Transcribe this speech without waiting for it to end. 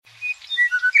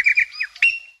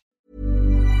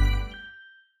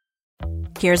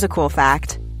Here's a cool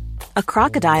fact. A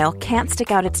crocodile can't stick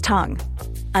out its tongue.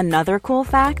 Another cool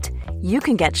fact, you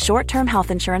can get short-term health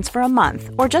insurance for a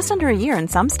month or just under a year in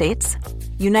some states.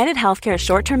 United Healthcare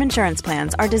short-term insurance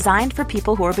plans are designed for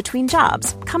people who are between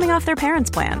jobs, coming off their parents'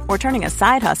 plan, or turning a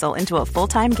side hustle into a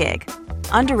full-time gig.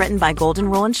 Underwritten by Golden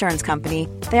Rule Insurance Company,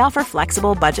 they offer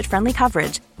flexible, budget-friendly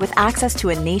coverage with access to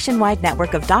a nationwide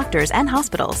network of doctors and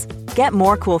hospitals. Get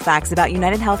more cool facts about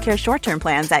United Healthcare short-term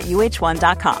plans at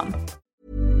uh1.com.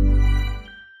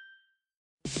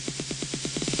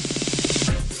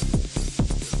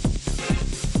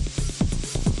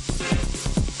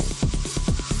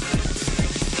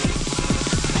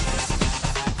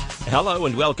 Hello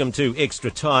and welcome to Extra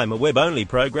Time, a web-only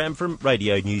program from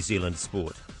Radio New Zealand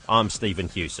Sport. I'm Stephen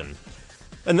Hewson.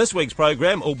 In this week's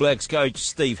program, All Blacks coach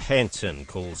Steve Hansen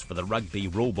calls for the rugby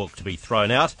rulebook to be thrown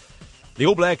out. The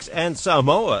All Blacks and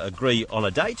Samoa agree on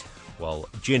a date, while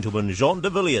gentleman Jean de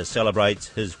Villiers celebrates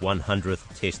his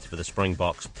 100th test for the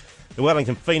Springboks. The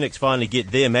Wellington Phoenix finally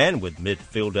get their man, with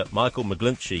midfielder Michael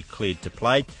McGlinchey cleared to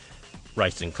play.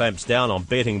 Racing clamps down on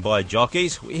betting by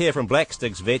jockeys. We hear from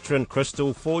Blackstick's veteran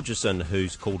Crystal Forgerson,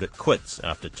 who's called it quits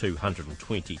after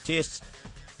 220 tests.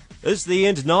 Is the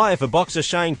end nigh for boxer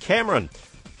Shane Cameron?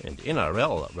 And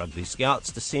NRL rugby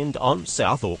scouts descend on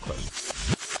South Auckland.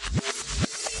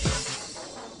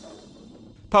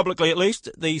 Publicly at least,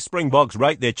 the Springboks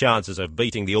rate their chances of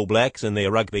beating the All Blacks in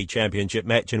their rugby championship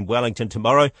match in Wellington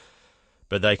tomorrow,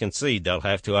 but they concede they'll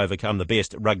have to overcome the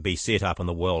best rugby setup in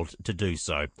the world to do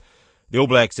so. The All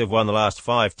Blacks have won the last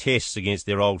 5 tests against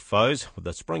their old foes, with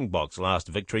the Springboks' last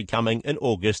victory coming in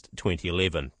August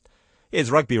 2011.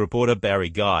 Here's rugby reporter Barry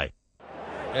Guy.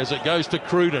 As it goes to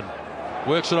Cruden,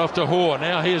 works it off to Hoare.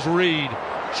 Now here's Reid,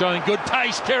 showing good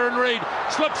pace. Kieran Reid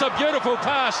slips a beautiful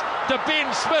pass to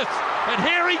Ben Smith, and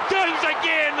here he goes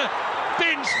again.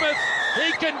 Ben Smith,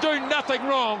 he can do nothing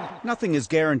wrong. Nothing is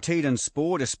guaranteed in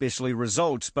sport, especially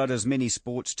results, but as many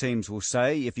sports teams will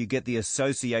say, if you get the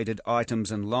associated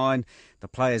items in line, the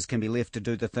players can be left to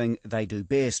do the thing they do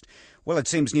best. Well, it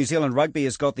seems New Zealand Rugby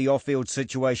has got the off-field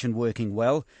situation working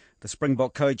well. The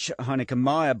Springbok coach Heineke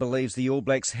Meyer believes the All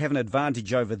Blacks have an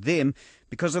advantage over them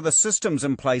because of the systems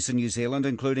in place in New Zealand,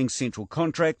 including central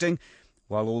contracting,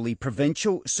 while all the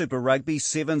provincial, Super Rugby,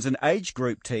 Sevens and age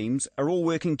group teams are all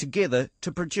working together to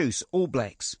produce All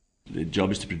Blacks. Their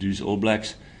job is to produce All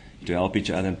Blacks, to help each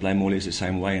other and play more or less the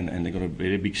same way, and they've got a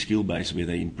very big skill base where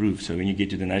they improve. So when you get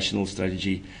to the national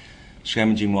strategy,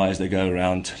 scrummaging-wise they go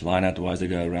around, line-out-wise they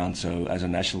go around. So as a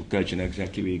national coach, you know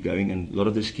exactly where you're going, and a lot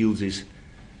of the skills is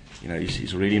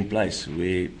already in place.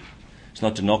 Where it's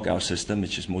not to knock our system,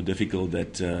 it's just more difficult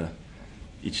that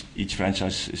each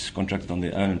franchise is contracted on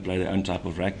their own and play their own type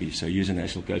of rugby. So you as a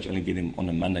national coach only get him on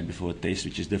a Monday before a test,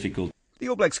 which is difficult. The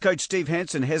All Blacks coach Steve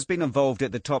Hansen has been involved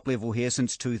at the top level here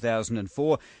since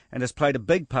 2004 and has played a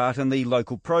big part in the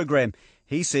local program.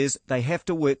 He says they have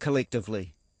to work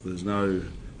collectively. There's no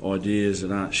ideas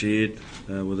that aren't shared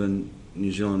within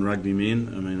New Zealand rugby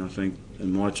men. I mean, I think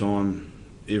in my time,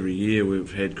 every year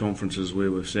we've had conferences where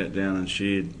we've sat down and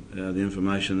shared the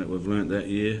information that we've learnt that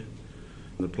year.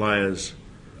 The players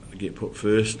get put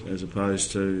first as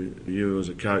opposed to you as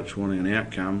a coach wanting an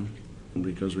outcome,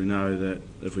 because we know that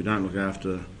if we don't look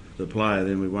after the player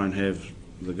then we won't have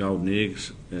the golden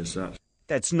eggs as such.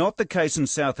 That's not the case in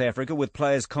South Africa, with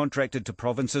players contracted to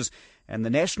provinces and the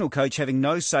national coach having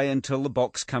no say until the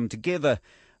Boks come together.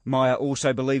 Meyer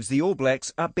also believes the All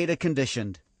Blacks are better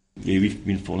conditioned. Where we've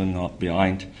been falling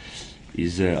behind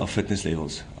is our fitness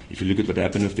levels. If you look at what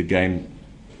happened with the game,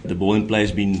 the ball in play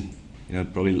has been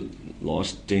probably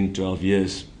last 10, 12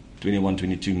 years, 21,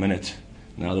 22 minutes.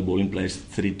 Now the ball in play is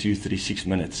 32, 36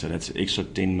 minutes, so that's extra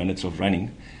 10 minutes of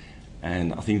running.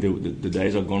 And I think the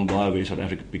days are gone by where South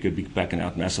Africa pick a big pack and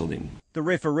out-muscle them. The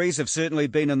referees have certainly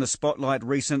been in the spotlight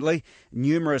recently.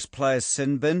 Numerous players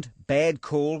sin-binned, bad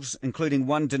calls, including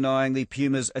one denying the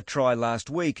Pumas a try last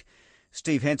week.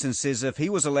 Steve Hansen says if he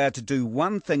was allowed to do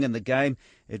one thing in the game,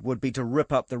 it would be to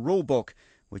rip up the rule book,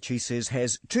 which he says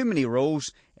has too many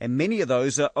rules, and many of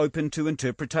those are open to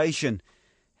interpretation.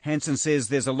 Hansen says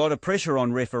there's a lot of pressure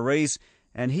on referees,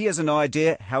 and he has an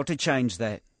idea how to change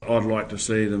that. I'd like to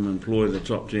see them employ the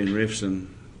top 10 refs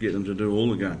and get them to do all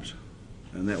the games,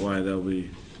 and that way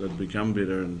they'll become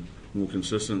better and more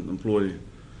consistent.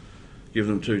 Give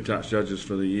them 2 touch judges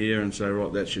for the year and say,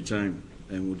 right, that's your team,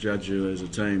 and we'll judge you as a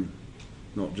team,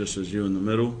 not just as you in the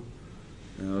middle.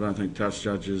 I don't think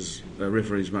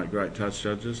referees make great touch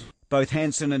judges. Both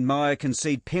Hansen and Meyer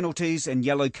concede penalties, and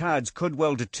yellow cards could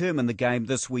well determine the game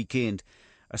this weekend.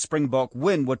 A Springbok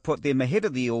win would put them ahead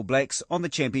of the All Blacks on the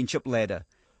championship ladder.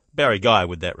 Barry Guy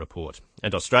with that report.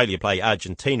 And Australia play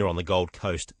Argentina on the Gold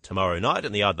Coast tomorrow night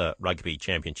in the other Rugby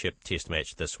Championship Test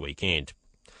match this weekend.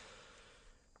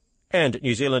 And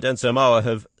New Zealand and Samoa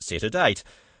have set a date.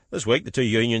 This week, the two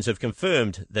unions have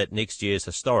confirmed that next year's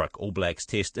historic All Blacks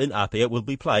Test in Apia will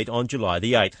be played on July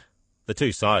the 8th. The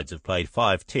two sides have played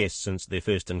 5 tests since their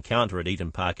first encounter at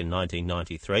Eden Park in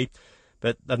 1993,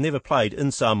 but they've never played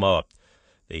in Samoa.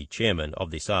 The chairman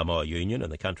of the Samoa Union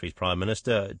and the country's Prime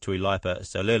Minister, Tuilaipa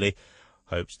Salele,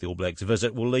 hopes the All Blacks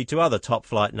visit will lead to other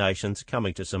top-flight nations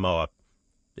coming to Samoa.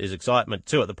 There's excitement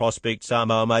too at the prospect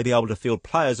Samoa may be able to field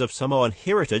players of Samoan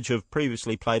heritage who have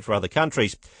previously played for other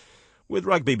countries. With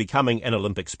rugby becoming an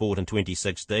Olympic sport in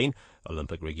 2016,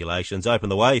 Olympic regulations open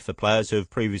the way for players who have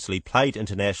previously played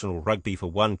international rugby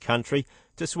for one country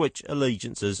to switch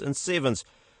allegiances in sevens,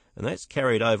 and that's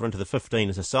carried over into the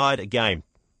 15-a-side game.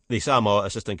 The Samoa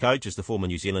assistant coach is the former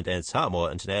New Zealand and Samoa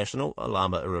international,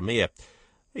 Alama Iramia.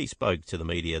 He spoke to the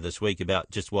media this week about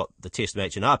just what the test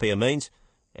match in Apia means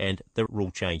and the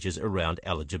rule changes around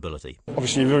eligibility.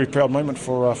 Obviously a very proud moment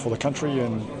for the country,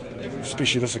 and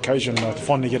especially this occasion to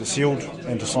finally get it sealed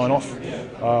and to sign off.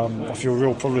 I feel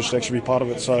real privileged to actually be part of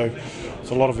it, so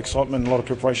it's a lot of excitement, a lot of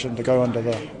preparation to go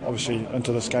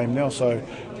into this game now. So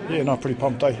yeah, no, pretty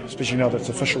pumped, especially now that it's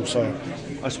official. So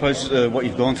I suppose what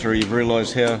you've gone through, you've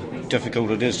realised how difficult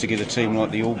it is to get a team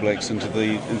like the All Blacks into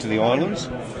the islands.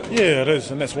 Yeah, it is,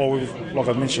 and that's why like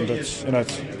I mentioned,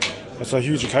 it's a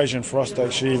huge occasion for us to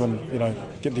actually even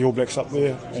get the All Blacks up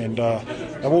there, and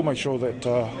we'll make sure that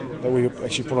we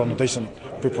actually put on a decent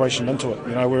preparation into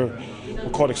it. We're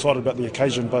quite excited about the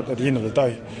occasion, but at the end of the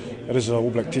day, it is an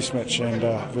All Black Test match and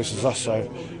versus us, so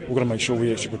we've got to make sure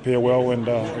we actually prepare well, and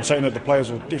something that the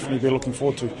players will definitely be looking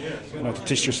forward to, to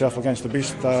test yourself against the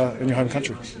best in your home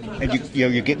country. And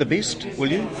you get the best,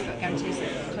 will you?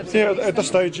 Yeah, at this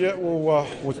stage, yeah, we're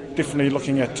definitely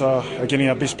looking at getting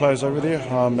our best players over there.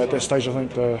 At that stage, I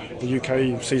think the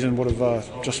UK season would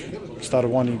have just started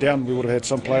winding down. We would have had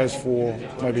some players for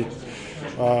maybe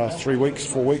 3 weeks,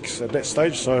 4 weeks at that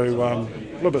stage, so a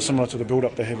little bit similar to the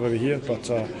build-up they have over here, but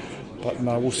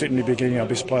no, we'll certainly be getting our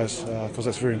best players because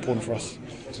that's very important for us.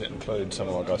 Does that include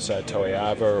someone like I say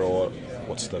Toiava, or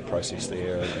what's the process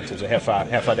there in terms of how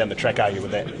far down the track are you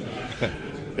with that?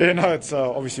 Yeah, no, it's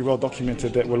obviously well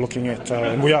documented that we're looking at,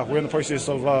 and we're in the process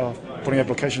of putting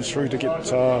applications through to get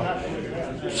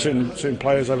certain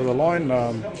players over the line.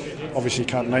 Obviously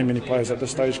can't name any players at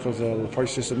this stage because of the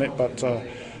process and that, but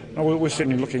no, we're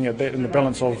certainly looking at that in the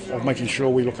balance of making sure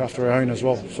we look after our own as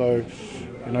well. So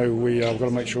we've got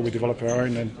to make sure we develop our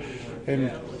own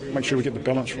and make sure we get the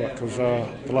balance right, because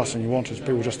the last thing you want is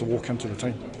people just to walk into the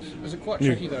team. Is it quite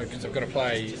tricky though, because they've got to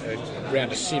play a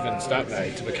round of sevens, don't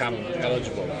they, to become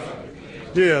eligible?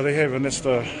 Yeah, they have, and that's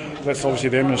obviously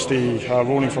the amnesty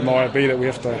ruling from the IRB that we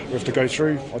have to go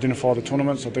through, identify the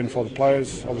tournaments, identify the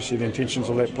players, obviously the intentions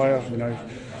of that player.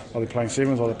 Are they playing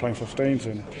sevens, are they playing 15s,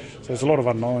 and so there's a lot of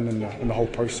unknown in the whole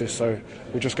process. So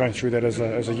we're just going through that as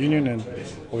a union, and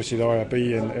obviously the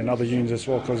IRB and other unions as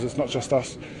well, because it's not just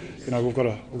us. We've got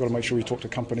to make sure we talk to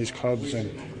companies, clubs,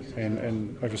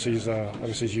 and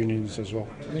overseas unions as well.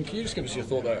 And then can you just give us your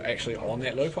thought though, actually on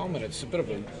that loophole? I mean, it's a bit of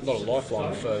a lot of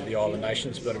lifeline for the island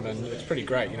nations, but I mean, it's pretty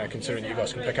great, considering that you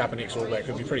guys can pick up an ex-All Black.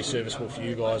 Could be pretty serviceable for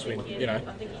you guys when you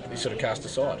sort of cast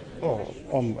aside. Oh,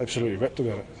 I'm absolutely rapt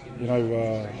about it.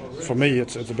 For me,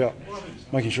 it's about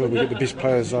making sure we get the best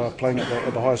players playing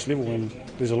at the highest level, and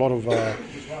there's a lot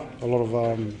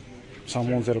of some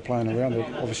ones that are playing around that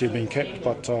obviously have been capped,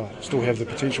 but still have the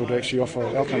potential to actually offer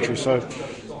our country. So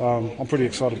I'm pretty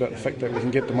excited about the fact that we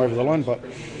can get them over the line, but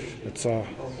it's a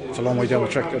long way down the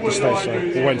track at this stage, so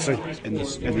we'll wait and see. And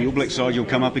the All Black side you'll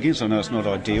come up against, I know it's not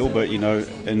ideal, but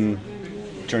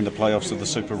during the playoffs of the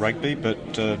Super Rugby, but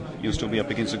you'll still be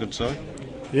up against a good side?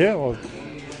 Yeah, well,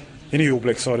 any All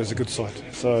Black side is a good side,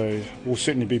 so we'll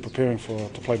certainly be preparing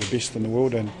to play the best in the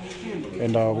world, and we're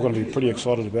going to be pretty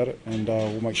excited about it, and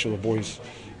we'll make sure the boys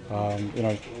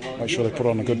make sure they put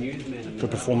on a good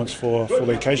performance for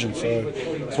the occasion. So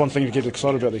it's one thing to get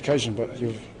excited about the occasion, but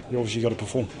you obviously got to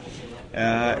perform.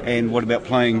 And what about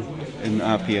playing in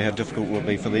Apia? How difficult will it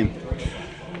be for them?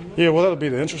 Yeah, well, that'll be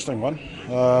the interesting one.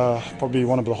 Probably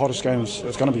one of the hottest games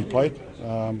that's going to be played.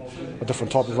 A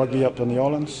different type of rugby up in the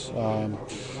islands.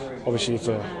 Obviously, it's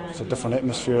a different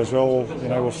atmosphere as well,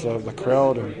 with the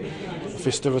crowd and the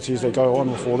festivities that go on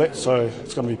with all that. So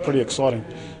it's going to be pretty exciting.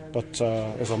 But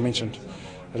as I mentioned,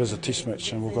 it is a test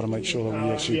match, and we've got to make sure that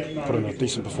we actually put in a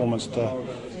decent performance to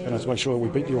make sure that we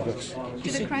beat the All Blacks.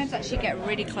 Do the crowds actually get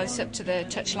really close up to the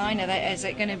touchline? Is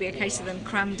it going to be a case of them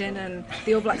crammed in and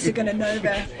the All Blacks are going to know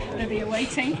they'll be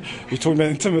awaiting? You're talking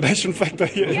about intimidation factor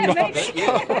here? Yeah, maybe.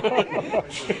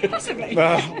 Possibly.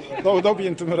 They'll be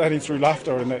intimidating through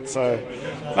laughter and that. So,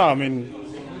 no, I mean,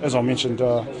 as I mentioned,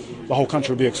 the whole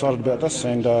country will be excited about this.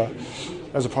 And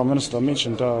as the Prime Minister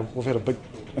mentioned, we've had a big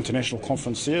international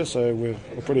conference here, so we're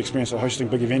pretty experienced at hosting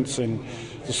big events, and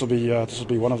this will be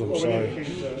one of them. So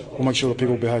we'll make sure that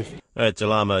people behave.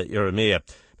 Talama Iramia.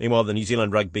 Meanwhile, the New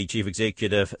Zealand Rugby Chief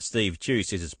Executive Steve Tew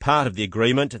says as part of the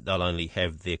agreement, they'll only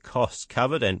have their costs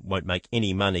covered and won't make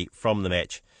any money from the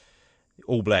match.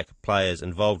 All Black players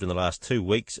involved in the last 2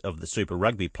 weeks of the Super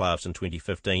Rugby playoffs in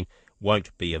 2015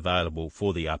 won't be available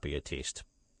for the Apia Test.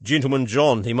 Gentleman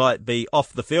John, he might be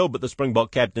off the field, but the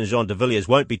Springbok captain Jean de Villiers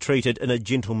won't be treated in a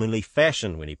gentlemanly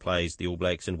fashion when he plays the All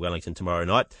Blacks in Wellington tomorrow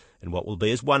night in what will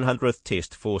be his 100th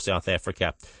Test for South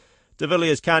Africa. De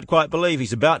Villiers can't quite believe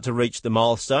he's about to reach the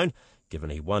milestone,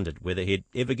 given he wondered whether he'd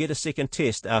ever get a second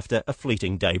Test after a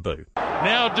fleeting debut.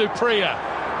 Now Dupria,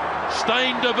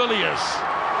 Stain de Villiers,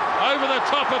 over the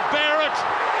top of Barrett,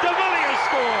 de Villiers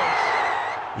scores!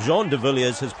 Jean de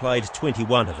Villiers has played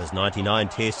 21 of his 99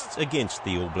 tests against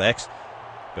the All Blacks,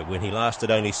 but when he lasted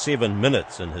only 7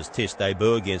 minutes in his test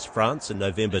debut against France in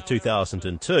November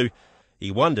 2002,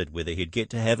 he wondered whether he'd get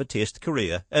to have a test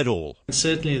career at all.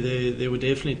 Certainly there were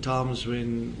definitely times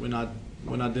when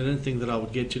I didn't think that I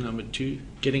would get to number 2.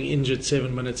 Getting injured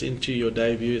 7 minutes into your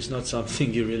debut is not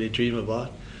something you really dream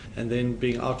about. And then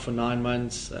being out for 9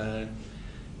 months,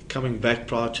 coming back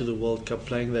prior to the World Cup,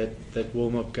 playing that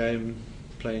warm-up game,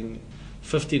 playing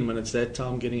 15 minutes that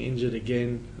time, getting injured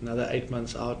again, another 8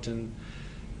 months out, and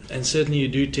certainly you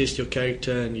do test your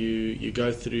character, and you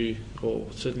go through, or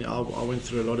certainly I went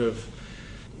through a lot of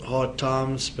hard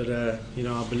times, but I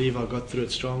believe I got through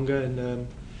it stronger, and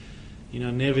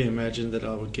never imagined that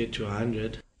I would get to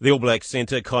 100. The All Blacks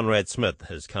centre Conrad Smith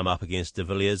has come up against de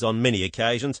Villiers on many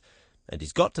occasions, and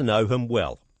he's got to know him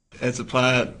well. As a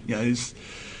player, he's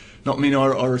not many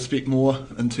I respect more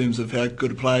in terms of how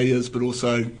good a player he is, but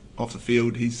also off the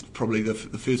field, he's probably the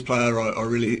first player I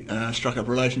really struck up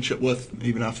a relationship with.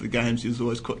 Even after the games, he was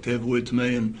always quick to have a word to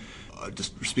me, and I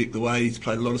just respect the way he's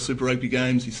played a lot of Super Rugby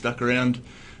games. He's stuck around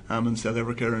in South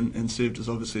Africa and served as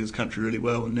obviously his country really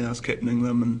well, and now is captaining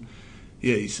them. And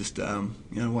yeah, he's just one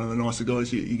of the nicer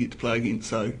guys you get to play against.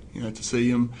 So to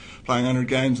see him playing 100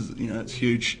 games, it's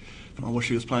huge. I wish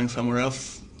he was playing somewhere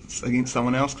else against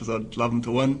someone else, because I'd love him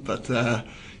to win, but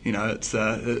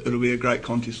it'll be a great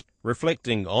contest.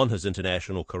 Reflecting on his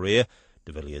international career,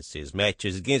 de Villiers says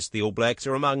matches against the All Blacks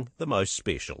are among the most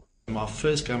special. My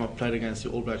first game I played against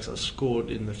the All Blacks, I scored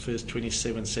in the first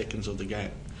 27 seconds of the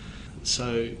game,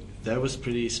 so that was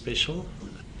pretty special.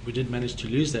 We did manage to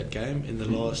lose that game in the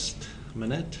last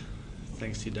minute,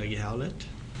 thanks to Dougie Howlett,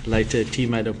 later a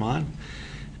teammate of mine.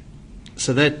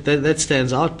 So that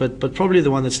stands out, but probably the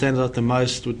one that stands out the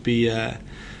most would be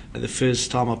the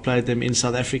first time I played them in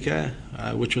South Africa,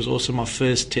 which was also my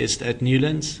first test at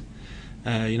Newlands,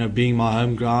 being my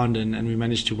home ground, and we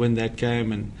managed to win that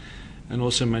game and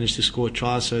also managed to score a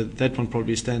try, so that one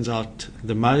probably stands out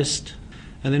the most.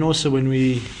 And then also when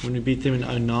we beat them in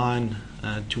 2009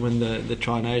 to win the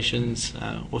Tri Nations,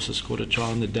 also scored a try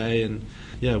on the day and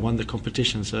won the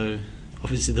competition, so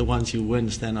obviously the ones you win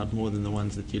stand out more than the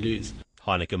ones that you lose.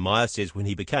 Heineke Meyer says when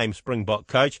he became Springbok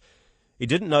coach, he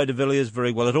didn't know de Villiers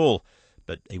very well at all,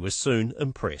 but he was soon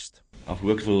impressed. I've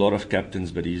worked with a lot of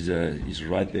captains, but he's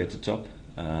right there at the top.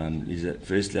 He's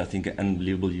firstly, I think, an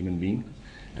unbelievable human being.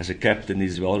 As a captain,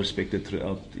 he's well respected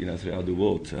throughout the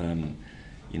world.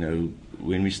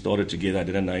 When we started together, I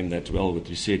didn't know him that well, but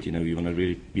we said, we want to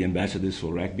really be ambassadors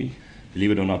for rugby.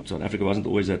 Believe it or not, South Africa wasn't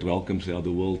always that welcome throughout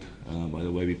the world by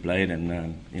the way we played,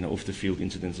 and off the field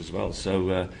incidents as well.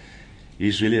 So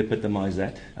he's really epitomised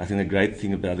that. I think the great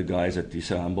thing about the guy is that he's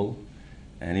so humble,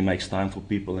 and he makes time for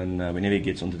people. And whenever he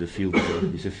gets onto the field,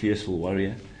 he's a fearful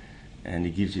warrior, and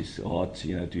he gives his heart, to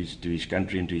his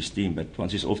country and to his team. But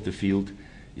once he's off the field,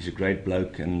 he's a great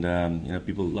bloke, and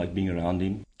people like being around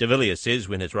him. De Villiers says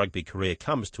when his rugby career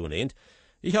comes to an end,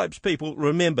 he hopes people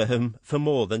remember him for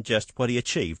more than just what he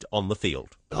achieved on the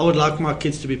field. I would like my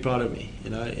kids to be proud of me,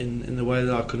 in the way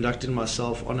that I conducted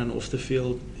myself on and off the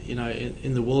field.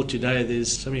 In the world today,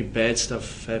 there's so many bad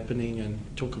stuff happening, and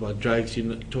talk about drugs,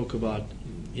 talk about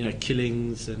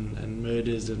killings and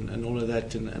murders and all of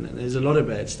that, and there's a lot of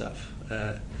bad stuff.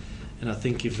 And I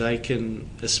think if they can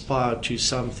aspire to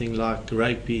something like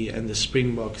rugby and the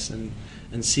Springboks and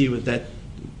see what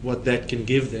that can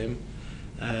give them,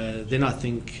 then I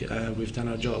think we've done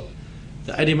our job.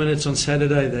 The 80 minutes on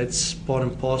Saturday, that's part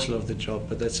and parcel of the job,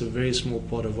 but that's a very small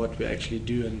part of what we actually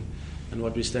do and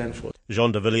what we stand for.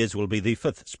 Jean de Villiers will be the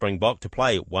fifth Springbok to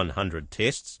play 100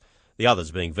 tests, the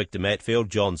others being Victor Matfield,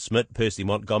 John Smit, Percy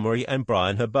Montgomery and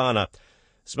Brian Habana.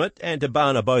 Smit and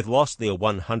Habana both lost their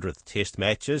 100th test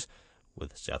matches,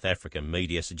 with South African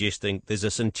media suggesting there's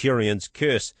a Centurion's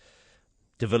curse.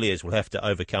 De Villiers will have to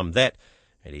overcome that,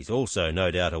 and he's also no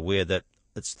doubt aware that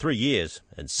it's 3 years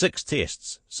and 6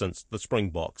 tests since the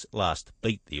Springboks last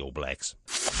beat the All Blacks.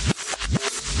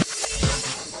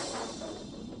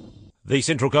 The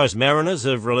Central Coast Mariners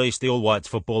have released the All Whites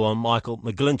footballer Michael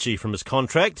McGlinchey from his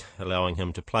contract, allowing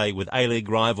him to play with A-League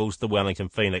rivals the Wellington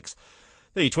Phoenix.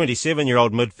 The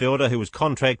 27-year-old midfielder, who was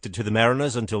contracted to the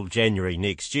Mariners until January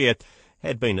next year,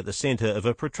 had been at the centre of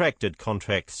a protracted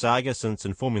contract saga since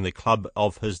informing the club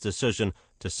of his decision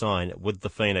to sign with the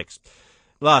Phoenix.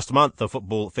 Last month, the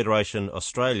Football Federation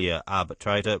Australia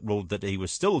arbitrator ruled that he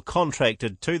was still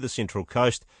contracted to the Central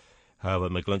Coast. However,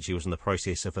 McGlinchey was in the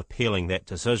process of appealing that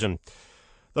decision.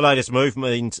 The latest move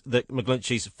means that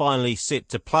McGlinchey's finally set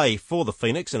to play for the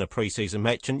Phoenix in a pre-season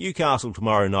match in Newcastle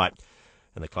tomorrow night.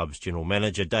 And the club's general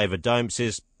manager, David Dome,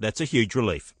 says that's a huge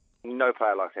relief. No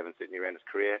player likes having certainty around his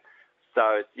career.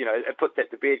 So, it puts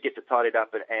that to bed, gets it tidied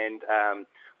up, and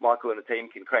Michael and the team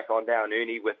can crack on down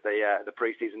Ernie with the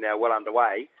pre-season now well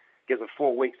underway. Gives them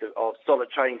 4 weeks of solid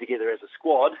training together as a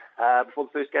squad before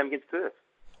the first game against Perth.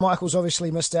 Michael's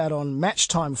obviously missed out on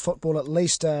match-time football, at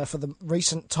least for the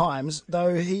recent times, though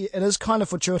it is kind of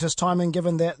fortuitous timing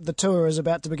given that the tour is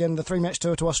about to begin, the 3-match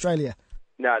tour to Australia.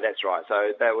 No, that's right.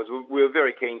 So we were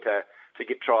very keen to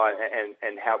try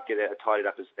and help get it tidied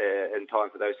up in time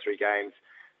for those 3 games,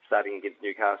 starting against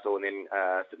Newcastle and then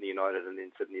Sydney United and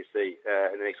then Sydney FC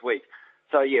in the next week.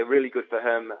 So yeah, really good for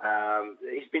him.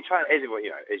 He's been training, as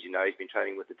you know, he's been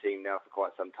training with the team now for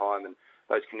quite some time, and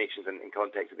those connections and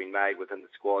contacts have been made within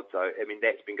the squad. So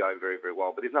that's been going very, very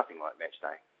well. But there's nothing like match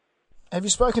day. Have you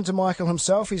spoken to Michael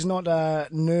himself? He's not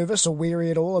nervous or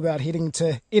weary at all about heading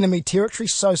to enemy territory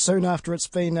so soon after it's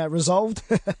been resolved?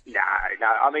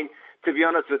 No. I mean, to be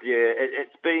honest with you,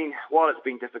 while it's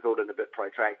been difficult and a bit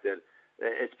protracted,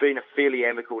 it's been a fairly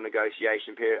amicable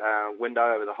negotiation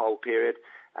window over the whole period.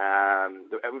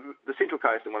 The Central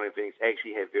Coast and Wellington Phoenix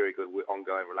actually have very good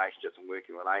ongoing relationships and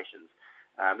working relations.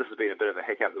 This has been a bit of a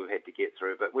hiccup that we've had to get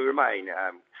through, but we remain,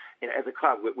 as a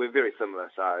club, we're very similar.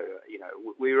 So,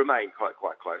 we remain quite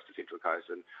close to Central Coast,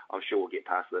 and I'm sure we'll get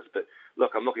past this. But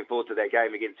look, I'm looking forward to that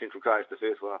game against Central Coast, the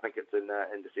first one. I think it's in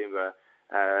December.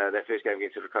 That first game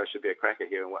against Central Coast should be a cracker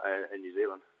here in New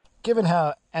Zealand. Given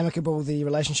how amicable the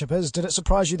relationship is, did it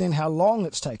surprise you then how long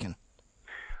it's taken?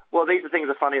 Well, these things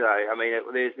are funny though. I mean,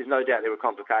 there's no doubt there were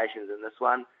complications in this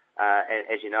one. And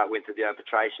as you know, it went through the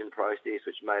arbitration process,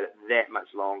 which made it that much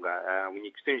longer. As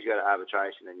soon as you go to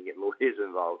arbitration and you get lawyers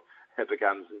involved, it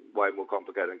becomes way more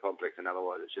complicated and complex than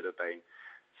otherwise it should have been.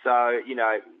 So,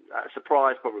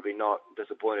 surprised, probably not.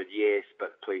 Disappointed, yes,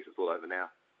 but pleased it's all over now.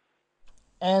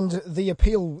 And the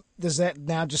appeal, does that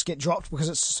now just get dropped because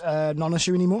it's a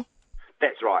non-issue anymore?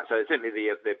 That's right. So certainly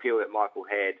the appeal that Michael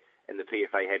had and the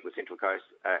PFA had with Central Coast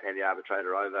and the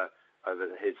arbitrator over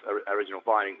his original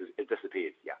findings, it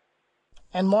disappeared, yeah.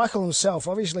 And Michael himself,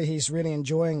 obviously he's really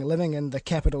enjoying living in the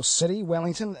capital city,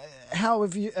 Wellington. How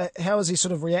has he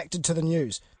sort of reacted to the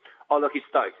news? Oh, look, he's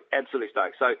stoked, absolutely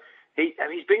stoked. So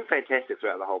he's been fantastic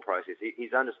throughout the whole process.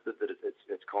 He's understood that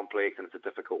it's complex and it's a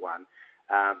difficult one,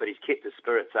 but he's kept his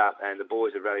spirits up and the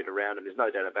boys have rallied around him. There's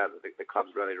no doubt about it. The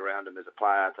club's rallied around him as a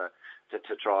player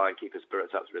to try and keep his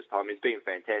spirits up through his time. He's been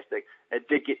fantastic.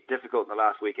 It did get difficult in the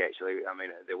last week, actually. I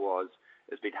mean,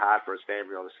 it's been hard for his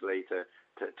family, obviously,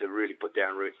 to really put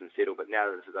down roots and settle. But now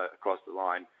that it's across the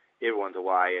line, everyone's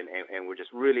away, and we're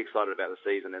just really excited about the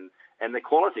season and the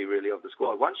quality, really, of the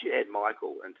squad. Once you add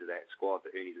Michael into that squad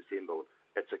that Ernie's assembled,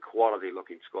 it's a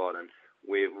quality-looking squad, and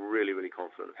we're really, really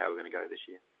confident of how we're going to go this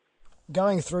year.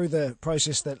 Going through the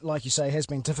process that, like you say, has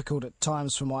been difficult at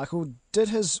times for Michael, did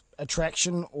his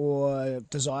attraction or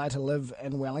desire to live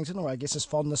in Wellington, or I guess his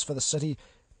fondness for the city,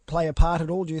 play a part at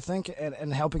all, do you think,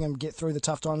 in helping him get through the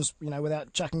tough times,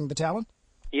 without chucking the towel in?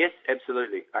 Yes,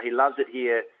 absolutely. He loves it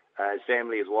here. His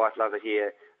family, his wife love it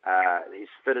here.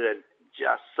 He's fitted in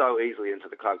just so easily into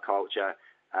the club culture.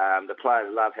 The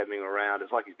players love having him around.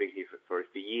 It's like he's been here for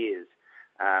years.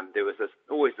 There was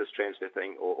always this transfer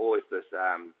thing, or always this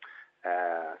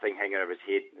thing hanging over his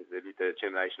head, the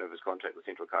termination of his contract with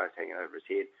Central Coast hanging over his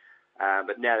head.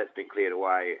 But now that's been cleared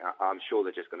away, I'm sure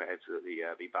they're just going to absolutely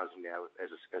be buzzing now as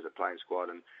a playing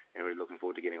squad and really looking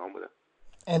forward to getting on with it.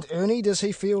 And Ernie, does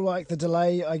he feel like the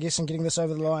delay, I guess, in getting this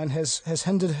over the line has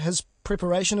hindered his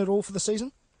preparation at all for the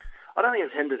season? I don't think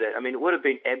it's hindered it. I mean, it would have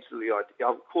been absolutely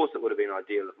ideal. Of course, it would have been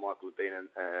ideal if Michael had been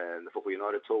in the Football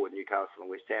United tour with Newcastle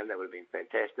and West Ham. That would have been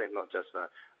fantastic, not just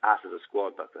for us as a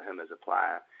squad, but for him as a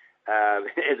player.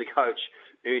 As a coach,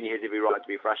 Ernie has every right to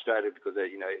be frustrated because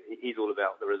he's all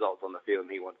about the results on the field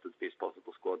and he wants his best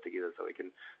possible squad together so he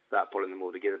can start pulling them all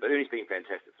together. But Ernie's been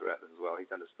fantastic throughout this as well. He's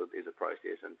understood there's a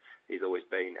process and he's always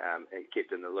been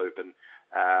kept in the loop. And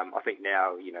I think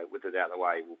now, with it out of the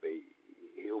way,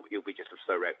 he'll be just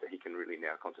so wrapped that he can really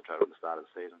now concentrate on the start of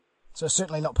the season. So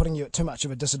certainly not putting you at too much of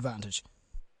a disadvantage.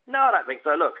 No, I don't think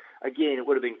so. Look, again, it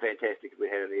would have been fantastic if we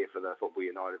had him there for the Football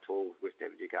United tour with West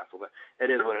Ham and Newcastle, but it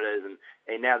is what it is.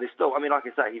 And now there's still, like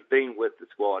I say, he's been with the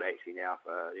squad actually now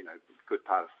for, a good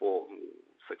part of 6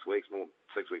 weeks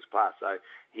plus. So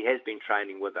he has been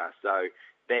training with us. So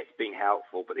that's been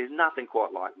helpful. But there's nothing quite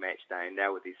like match day. And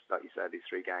now with these, like you say, these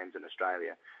 3 games in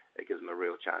Australia, it gives him a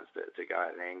real chance to go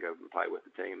out and go and play with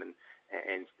the team and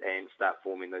start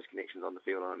forming those connections on the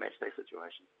field on a match day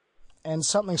situation. And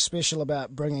something special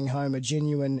about bringing home a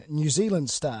genuine New Zealand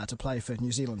star to play for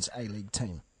New Zealand's A-League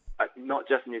team. Not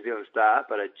just a New Zealand star,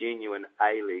 but a genuine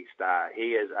A-League star.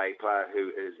 He is a player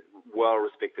who is well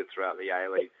respected throughout the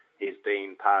A-League. He's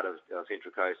been part of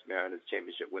Central Coast Mariners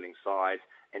championship winning sides,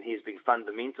 and he's been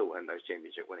fundamental in those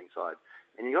championship winning sides.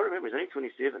 And you've got to remember, he's only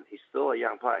 27. He's still a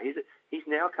young player. He's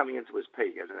now coming into his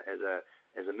peak as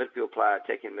a midfield player,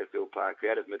 attacking midfield player,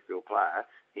 creative midfield player.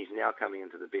 He's now coming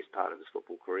into the best part of his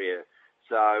football career.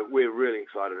 So we're really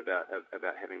excited about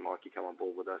having Mikey come on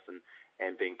board with us and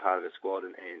being part of the squad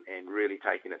and really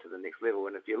taking it to the next level.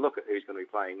 And if you look at who's going to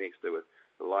be playing next to with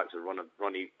the likes of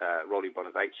Rolly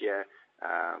Bonavecchia,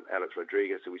 Alex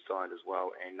Rodriguez, who we signed as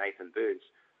well, and Nathan Burns,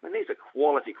 I mean, these are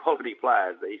quality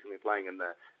players that he's going to be playing in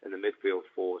the midfield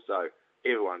for. So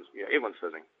everyone's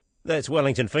fizzing. That's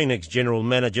Wellington Phoenix General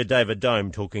Manager David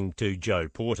Dome talking to Joe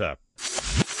Porter.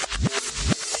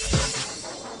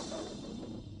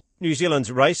 New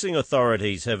Zealand's racing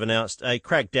authorities have announced a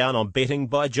crackdown on betting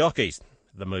by jockeys.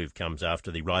 The move comes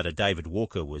after the rider David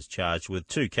Walker was charged with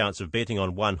 2 counts of betting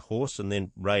on one horse and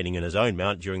then reining in his own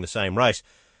mount during the same race.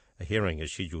 A hearing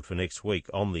is scheduled for next week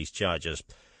on these charges.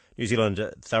 New Zealand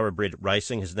Thoroughbred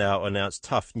Racing has now announced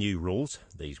tough new rules.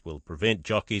 These will prevent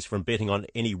jockeys from betting on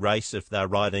any race if they're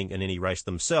riding in any race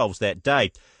themselves that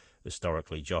day.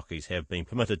 Historically, jockeys have been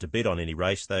permitted to bet on any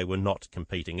race they were not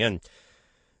competing in.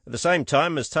 At the same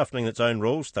time as toughening its own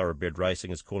rules, Thoroughbred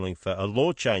Racing is calling for a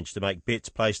law change to make bets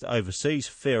placed overseas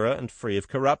fairer and free of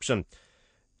corruption.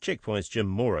 Checkpoint's Jim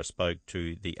Mora spoke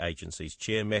to the agency's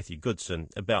chair, Matthew Goodson,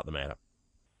 about the matter.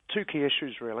 2 key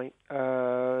issues, really.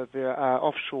 There are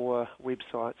offshore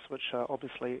websites which are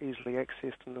obviously easily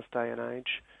accessed in this day and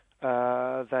age.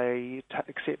 They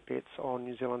accept bets on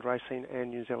New Zealand racing and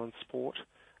New Zealand sport,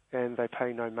 and they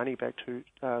pay no money back to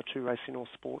racing or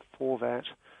sport for that.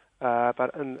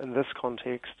 But in this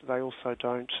context, they also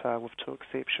don't, with 2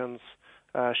 exceptions,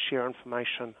 share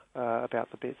information about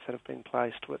the bets that have been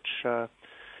placed, which, in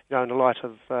the light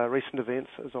of recent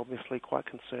events, is obviously quite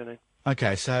concerning.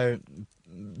 Okay, so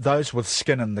those with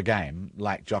skin in the game,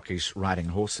 like jockeys riding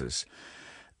horses,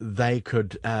 they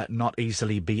could not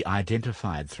easily be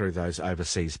identified through those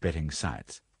overseas betting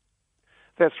sites.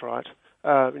 That's right.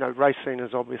 Racing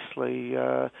has obviously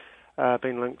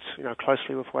been linked,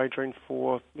 closely with wagering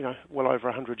for, well over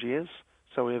 100 years.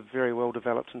 So we have very well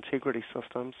developed integrity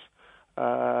systems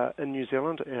in New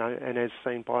Zealand, and as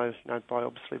seen by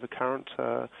obviously the current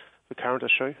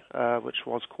issue, which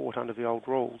was caught under the old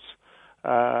rules.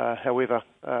 However,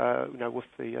 with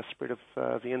the spread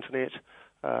of the internet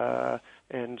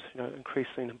and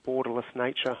increasing borderless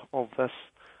nature of this,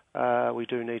 we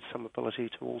do need some ability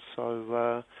to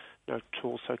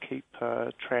also keep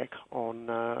track on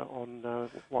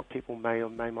what people may or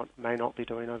may not be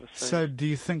doing overseas. So, do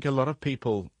you think a lot of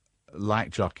people, like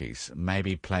jockeys, may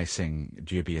be placing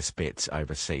dubious bets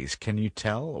overseas? Can you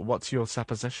tell? What's your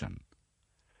supposition?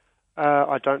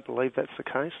 I don't believe that's the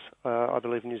case. I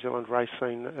believe New Zealand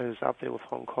racing is up there with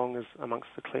Hong Kong as amongst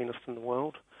the cleanest in the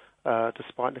world,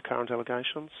 despite the current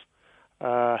allegations.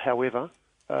 However,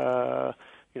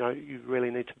 you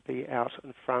really need to be out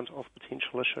in front of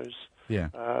potential issues. Yeah.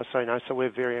 So we're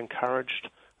very encouraged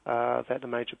that the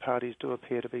major parties do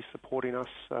appear to be supporting us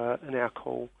in our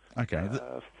call. Okay.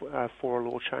 For a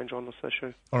law change on this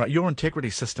issue. All right, your integrity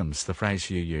systems, the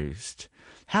phrase you used.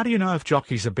 How do you know if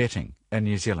jockeys are betting in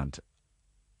New Zealand?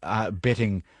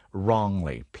 Betting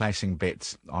wrongly, placing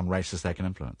bets on races they can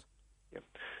influence? Yep.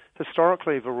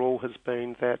 Historically, the rule has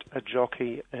been that a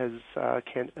jockey if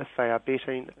they are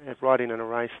betting, riding in a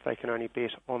race, they can only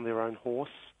bet on their own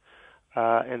horse,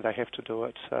 and they have to do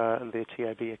it in their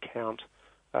TAB account.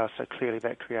 So clearly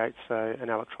that creates an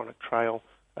electronic trail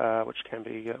which can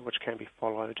be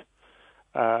followed.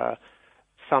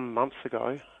 Some months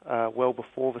ago, well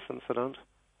before this incident,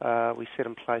 we set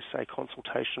in place a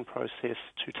consultation process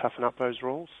to toughen up those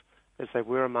rules, as they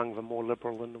were among the more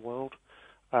liberal in the world.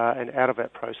 And out of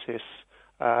that process,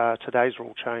 today's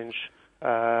rule change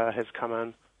has come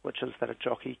in, which is that a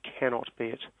jockey cannot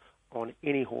bet on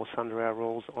any horse under our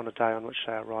rules on a day on which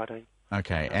they are riding.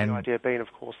 Okay, and the idea being,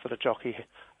 of course, that a jockey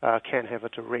can have a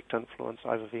direct influence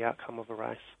over the outcome of a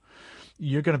race.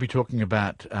 You're going to be talking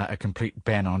about a complete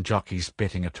ban on jockeys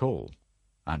betting at all,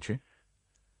 aren't you?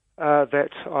 That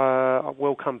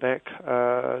will come back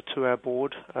to our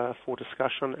board for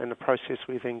discussion, and the process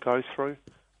we then go through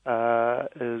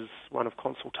is one of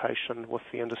consultation with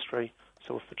the industry,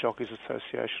 so with the Jockeys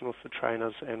Association, with the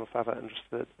trainers, and with other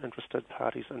interested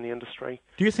parties in the industry.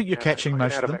 Do you think you're catching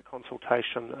most of them? Out of that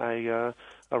consultation,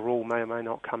 a rule may or may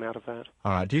not come out of that.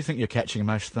 All right. Do you think you're catching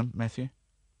most of them, Matthew?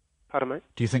 Pardon me?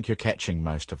 Do you think you're catching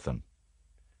most of them?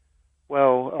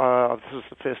 Well, this is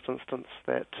the first instance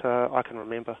that I can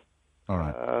remember. All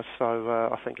right. So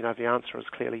I think the answer is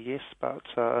clearly yes, but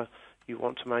you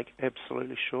want to make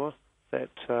absolutely sure that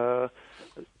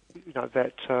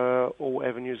that all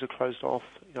avenues are closed off.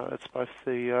 It's both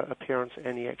the appearance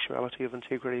and the actuality of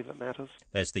integrity that matters.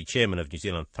 That's the chairman of New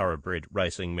Zealand Thoroughbred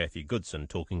Racing, Matthew Goodson,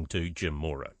 talking to Jim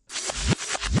Mora.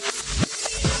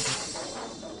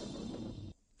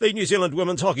 The New Zealand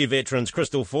women's hockey veterans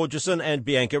Crystal Forgerson and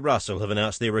Bianca Russell have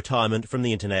announced their retirement from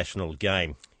the international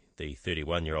game. The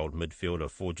 31-year-old midfielder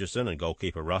Forgerson and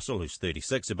goalkeeper Russell, who's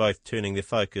 36, are both turning their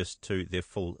focus to their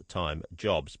full-time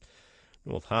jobs.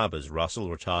 North Harbour's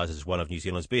Russell retires as one of New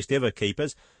Zealand's best-ever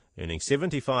keepers, earning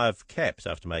 75 caps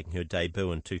after making her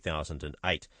debut in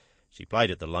 2008. She played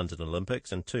at the London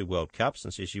Olympics and 2 World Cups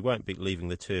and says she won't be leaving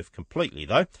the turf completely,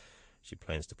 though. She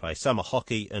plans to play summer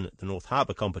hockey in the North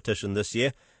Harbour competition this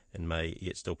year and may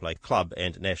yet still play club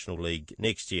and National League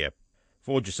next year.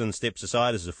 Forgerson steps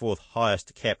aside as the 4th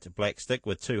highest capped black stick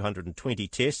with 220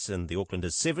 tests, and the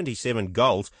Aucklanders' 77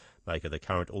 goals make her the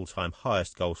current all-time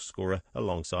highest goal scorer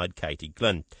alongside Katie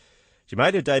Glynn. She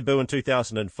made her debut in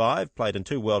 2005, played in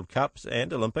 2 World Cups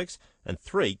and Olympics and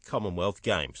 3 Commonwealth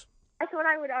Games. I thought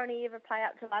I would only ever play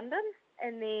up to London,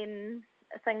 and then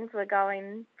things were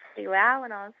going pretty well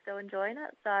and I was still enjoying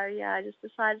it. So, yeah, I just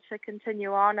decided to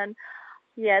continue on. And,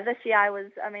 yeah, this year I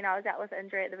was out with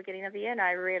injury at the beginning of the year, and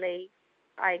I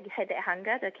had that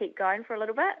hunger to keep going for a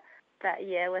little bit. But,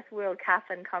 yeah, with World Cup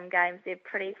and Com Games, they're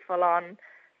pretty full-on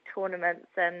tournaments,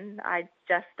 and I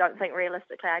just don't think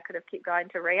realistically I could have kept going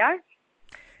to Rio.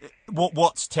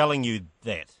 What's telling you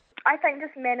that? I think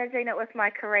just managing it with my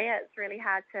career, it's really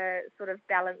hard to sort of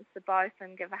balance the both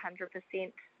and give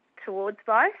 100% towards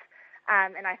both.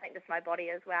 And I think just my body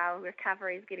as well.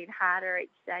 Recovery is getting harder each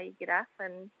day you get up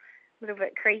and a little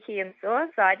bit creaky and sore.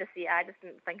 So I just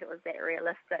didn't think it was that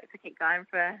realistic to keep going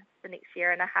for the next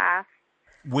year and a half.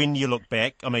 When you look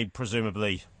back, I mean,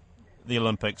 presumably the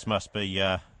Olympics must be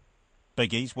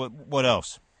biggies. What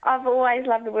else? I've always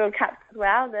loved the World Cups as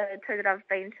well. The 2 that I've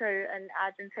been to in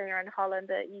Argentina and Holland,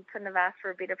 you couldn't have asked for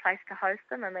a better place to host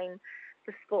them. I mean,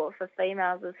 the sport for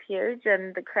females is huge,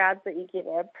 and the crowds that you get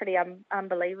are pretty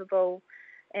unbelievable.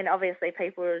 And obviously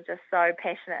people are just so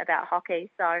passionate about hockey.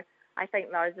 So I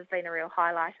think those have been a real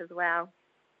highlight as well.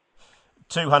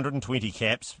 220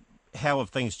 caps. How have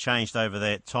things changed over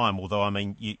that time? Although, I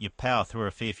mean, you power through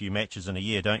a fair few matches in a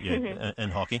year, don't you,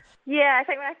 in hockey? Yeah, I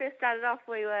think when I first started off,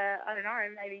 we were,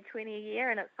 maybe 20 a year,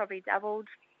 and it's probably doubled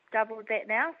that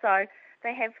now. So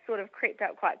they have sort of crept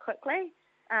up quite quickly.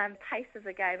 Pace of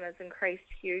the game has increased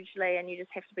hugely, and you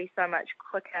just have to be so much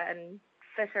quicker and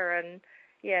fitter and,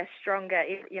 stronger,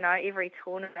 every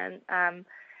tournament. And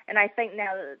I think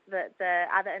now that the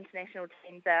other international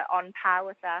teams are on par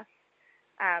with us,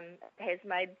 has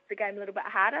made the game a little bit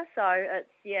harder. So it's,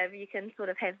 if you can sort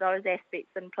of have those aspects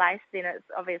in place, then it's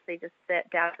obviously just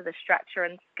down to the structure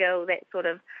and skill that sort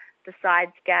of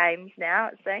decides games now,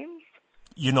 it seems.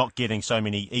 You're not getting so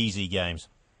many easy games?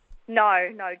 No,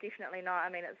 definitely not. I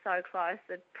mean, it's so close.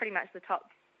 It's pretty much the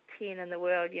top 10 in the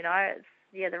world, It's,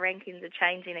 the rankings are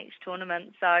changing each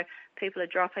tournament. So people are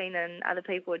dropping and other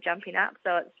people are jumping up.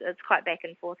 So it's quite back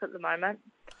and forth at the moment.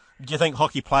 Do you think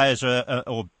hockey players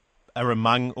are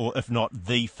among, or if not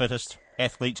the fittest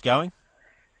athletes going?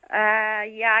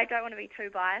 I don't want to be too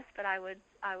biased, but I would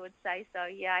say so.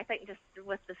 Yeah, I think just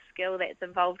with the skill that's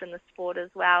involved in the sport as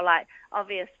well, like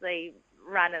obviously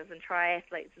runners and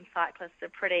triathletes and cyclists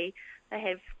they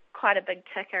have quite a big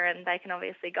ticker and they can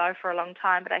obviously go for a long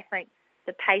time, but I think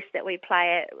the pace that we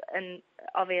play at, and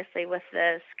obviously with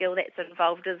the skill that's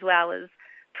involved as well, is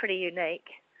pretty unique.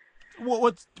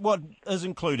 What is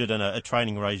included in a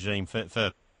training regime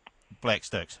for Black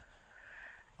Sticks?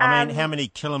 I mean, how many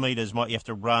kilometres might you have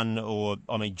to run, or,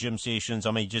 I mean, gym sessions,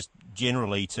 I mean, just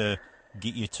generally to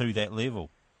get you to that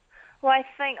level? Well, I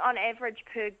think on average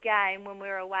per game, when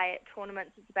we're away at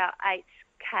tournaments, it's about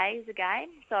 8Ks a game.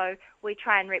 So we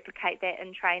try and replicate that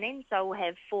in training. So we'll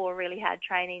have 4 really hard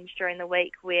trainings during the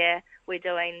week where we're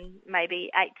doing maybe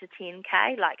 8 to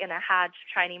 10K, like in a hard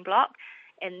training block.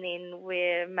 And then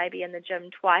we're maybe in the gym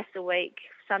twice a week,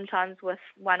 sometimes with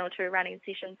 1 or 2 running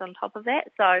sessions on top of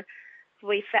that. So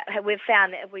we've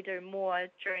found that if we do more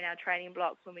during our training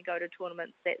blocks when we go to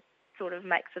tournaments, that sort of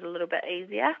makes it a little bit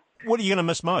easier. What are you going to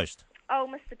miss most? I'll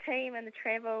miss the team and the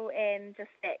travel and just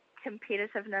that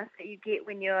competitiveness that you get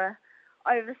when you're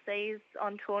overseas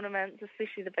on tournaments,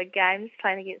 especially the big games,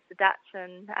 playing against the Dutch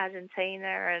and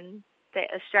Argentina and that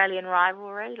Australian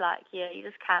rivalry. Like, yeah, you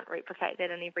just can't replicate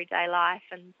that in everyday life,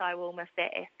 and so I will miss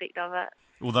that aspect of it.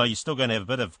 Although you're still going to have a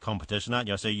bit of competition, aren't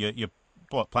you? So you're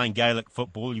playing Gaelic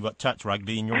football, you've got touch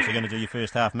rugby, and you're also going to do your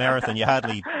first half marathon. You're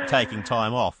hardly taking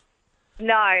time off.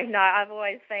 No, I've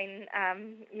always been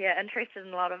interested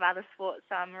in a lot of other sports,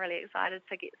 so I'm really excited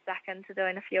to get stuck into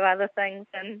doing a few other things,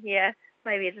 and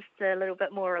maybe just a little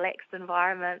bit more relaxed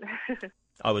environment.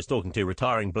 I was talking to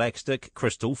retiring Black Stick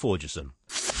Crystal Forgerson.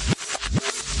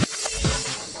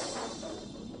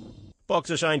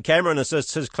 Boxer Shane Cameron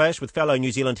assists his clash with fellow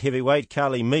New Zealand heavyweight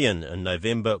Carly Meehan in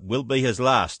November will be his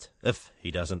last, if he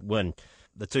doesn't win.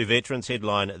 The two veterans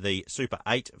headline the Super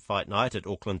 8 fight night at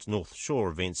Auckland's North Shore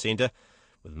Event Centre,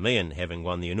 with Meehan having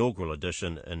won the inaugural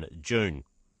edition in June.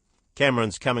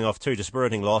 Cameron's coming off 2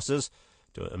 dispiriting losses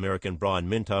to American Brian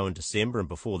Minto in December, and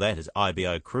before that his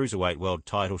IBO Cruiserweight World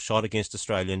title shot against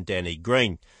Australian Danny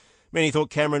Green. Many thought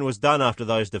Cameron was done after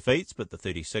those defeats, but the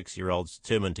 36-year-old's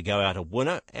determined to go out a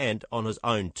winner and on his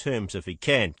own terms if he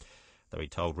can. Though he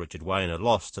told Richard Wayne a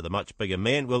loss to the much bigger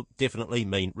man will definitely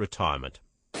mean retirement.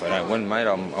 If I don't win, mate,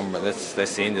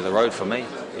 that's the end of the road for me.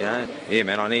 You know, yeah,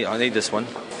 man, I need this one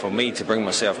for me to bring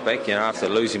myself back. You know, after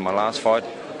losing my last fight,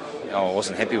 I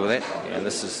wasn't happy with that. You know,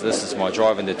 this is my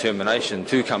drive and determination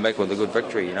to come back with a good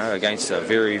victory. You know, against a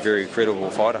very, very credible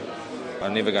fighter.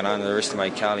 I'm never going to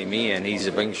underestimate Carly Meehan. He's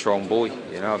a big, strong boy.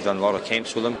 You know, I've done a lot of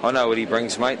camps with him. I know what he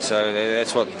brings, mate. So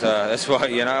that's why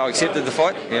you know I accepted the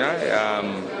fight. You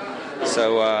know,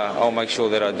 so I'll make sure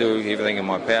that I do everything in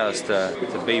my powers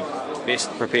to be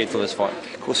best prepared for this fight.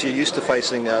 Of course, you're used to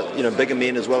facing bigger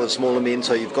men as well as smaller men.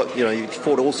 So you've got you've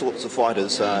fought all sorts of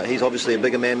fighters. He's obviously a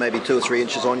bigger man, maybe 2 or 3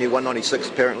 inches on you. 196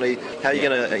 apparently. How are you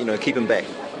going to keep him back?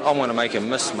 I'm going to make him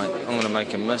miss, mate. I'm going to make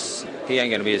him miss. He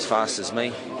ain't going to be as fast as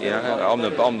me. You know,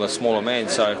 I'm the smaller man.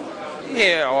 So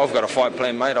yeah, I've got a fight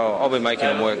plan, mate. I'll be making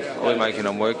him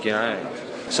work. You know.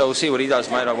 So we'll see what he does,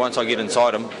 mate. Once I get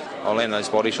inside him, I'll land those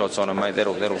body shots on him, mate.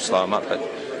 That'll slow him up. But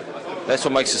that's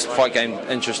what makes this fight game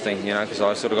interesting, you know, because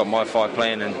I sort of got my fight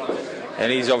plan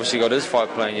and he's obviously got his fight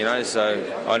plan, you know,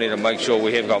 so I need to make sure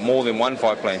we have got more than one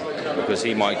fight plan because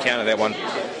he might counter that one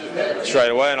straight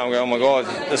away and I'm going, oh my God,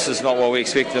 this is not what we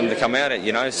expected him to come out at,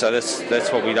 you know, so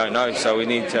that's what we don't know, so we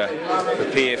need to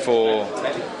prepare for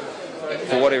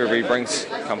whatever he brings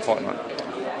come fight night.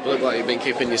 You look like you've been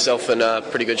keeping yourself in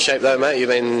pretty good shape though, mate. You've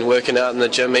been working out in the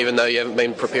gym even though you haven't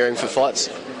been preparing for fights.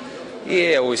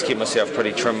 Yeah, I always keep myself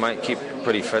pretty trim, mate, keep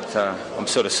pretty fit. I'm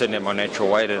sort of sitting at my natural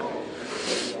weight at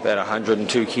about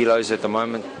 102 kilos at the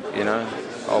moment, you know.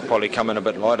 I'll probably come in a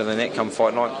bit lighter than that come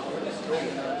fight night.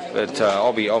 But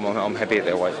I'm happy at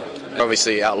that weight.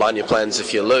 Obviously outline your plans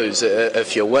if you lose,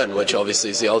 if you win, which obviously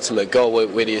is the ultimate goal.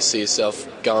 Where do you see yourself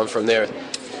going from there?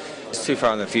 It's too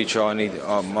far in the future.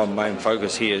 My main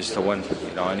focus here is to win.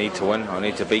 You know, I need to win. I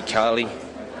need to beat Carly.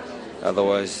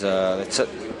 Otherwise, that's it.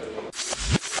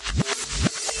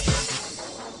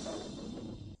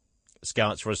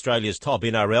 Scouts for Australia's top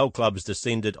NRL clubs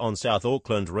descended on South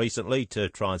Auckland recently to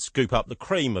try and scoop up the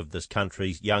cream of this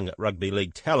country's young rugby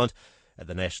league talent at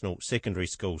the National Secondary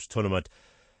Schools Tournament.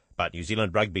 But New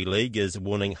Zealand Rugby League is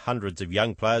warning hundreds of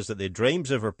young players that their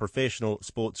dreams of a professional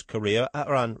sports career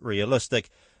are unrealistic.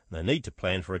 They need to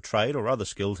plan for a trade or other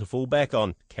skill to fall back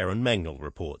on, Karen Mangnall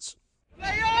reports.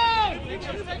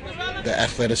 The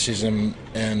athleticism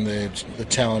and the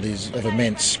talent is of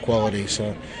immense quality,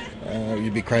 so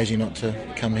you'd be crazy not to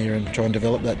come here and try and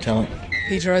develop that talent.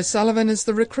 Peter O'Sullivan is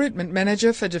the recruitment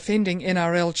manager for defending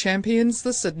NRL champions,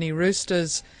 the Sydney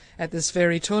Roosters. At this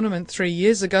very tournament 3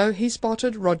 years ago, he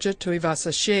spotted Roger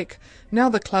Tuivasa-Sheck, now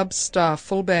the club's star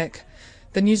fullback.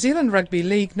 The New Zealand Rugby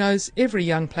League knows every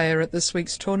young player at this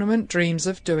week's tournament dreams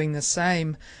of doing the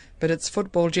same. But its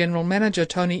football general manager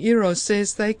Tony Iro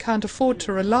says they can't afford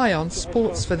to rely on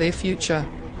sports for their future.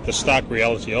 The stark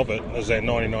reality of it is that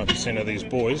 99% of these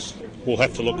boys will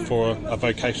have to look for a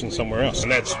vocation somewhere else.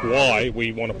 And that's why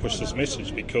we want to push this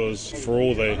message, because for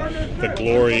all the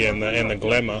glory and the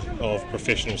glamour of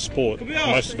professional sport,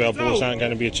 most of our boys aren't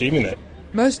going to be achieving that.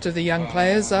 Most of the young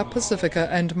players are Pacifica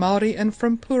and Māori and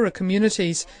from poorer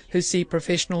communities who see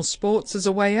professional sports as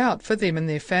a way out for them and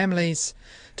their families.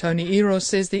 Tony Iro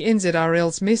says the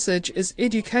NZRL's message is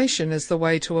education is the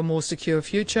way to a more secure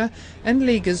future and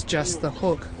league is just the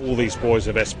hook. All these boys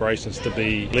have aspirations to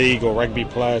be league or rugby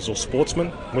players or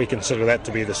sportsmen. We consider that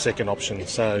to be the second option.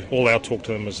 So all our talk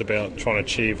to them is about trying to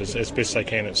achieve as best they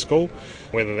can at school,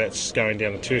 whether that's going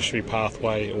down a tertiary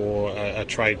pathway or a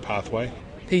trade pathway.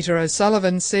 Peter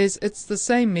O'Sullivan says it's the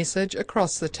same message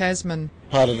across the Tasman.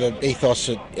 Part of the ethos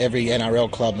at every NRL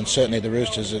club, and certainly the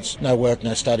Roosters, it's no work,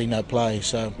 no study, no play.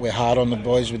 So we're hard on the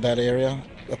boys with that area.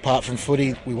 Apart from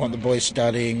footy, we want the boys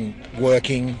studying,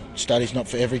 working. Study's not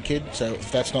for every kid, so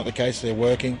if that's not the case, they're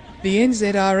working. The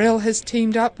NZRL has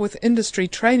teamed up with industry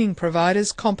training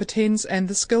providers Competens and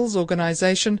the Skills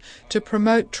Organisation to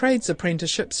promote trades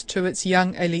apprenticeships to its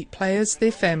young elite players,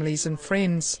 their families and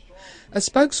friends. A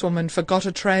spokeswoman for Got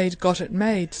a Trade, Got It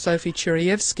Made, Sophie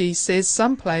Churievsky, says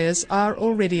some players are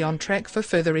already on track for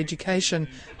further education,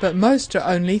 but most are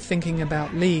only thinking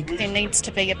about league. There needs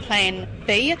to be a plan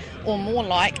B, or more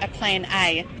like a plan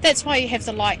A. That's why you have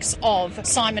the likes of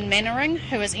Simon Mannering,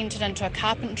 who has entered into a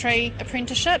carpentry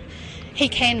apprenticeship. He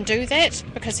can do that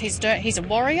because he's a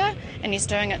warrior and he's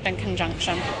doing it in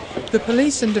conjunction. The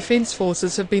police and defence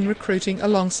forces have been recruiting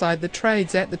alongside the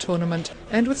trades at the tournament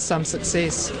and with some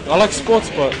success. I like sports,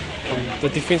 but the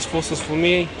defence forces for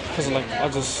me, because I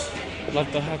just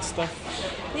like the hard stuff.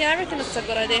 Yeah, I reckon it's a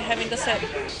good idea having this at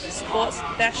sports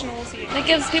nationals. It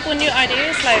gives people new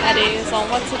ideas, like ideas on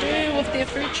what to do with their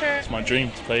future. It's my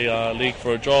dream to play league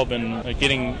for a job, and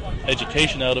getting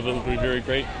education out of it would be very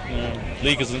great.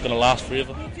 League isn't going to last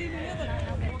forever.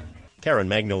 Karen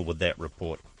Magnell with that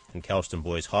report. And Kelston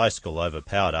Boys High School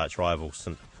overpowered arch rival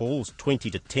St Paul's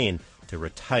 20-10 to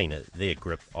retain their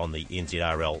grip on the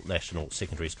NZRL National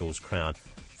Secondary Schools crown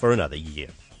for another year.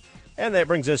 And that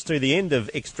brings us to the end of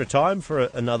Extra Time for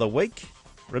another week.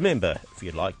 Remember, if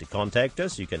you'd like to contact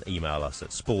us, you can email us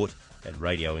at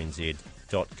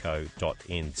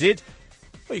sport@radionz.co.nz,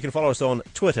 or you can follow us on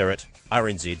Twitter at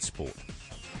RNZ Sport.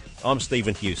 I'm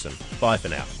Stephen Hewson. Bye for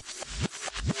now.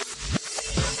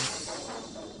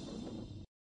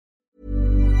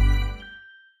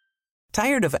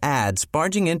 Tired of ads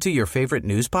barging into your favorite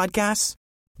news podcasts?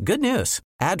 Good news.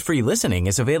 Ad-free listening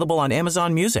is available on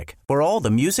Amazon Music for all the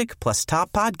music plus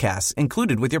top podcasts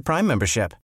included with your Prime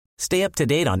membership. Stay up to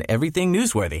date on everything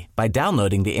newsworthy by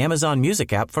downloading the Amazon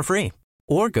Music app for free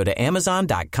or go to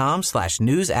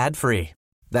amazon.com/news ad free.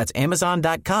 That's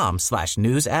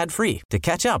amazon.com/news ad free to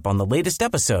catch up on the latest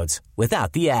episodes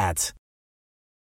without the ads.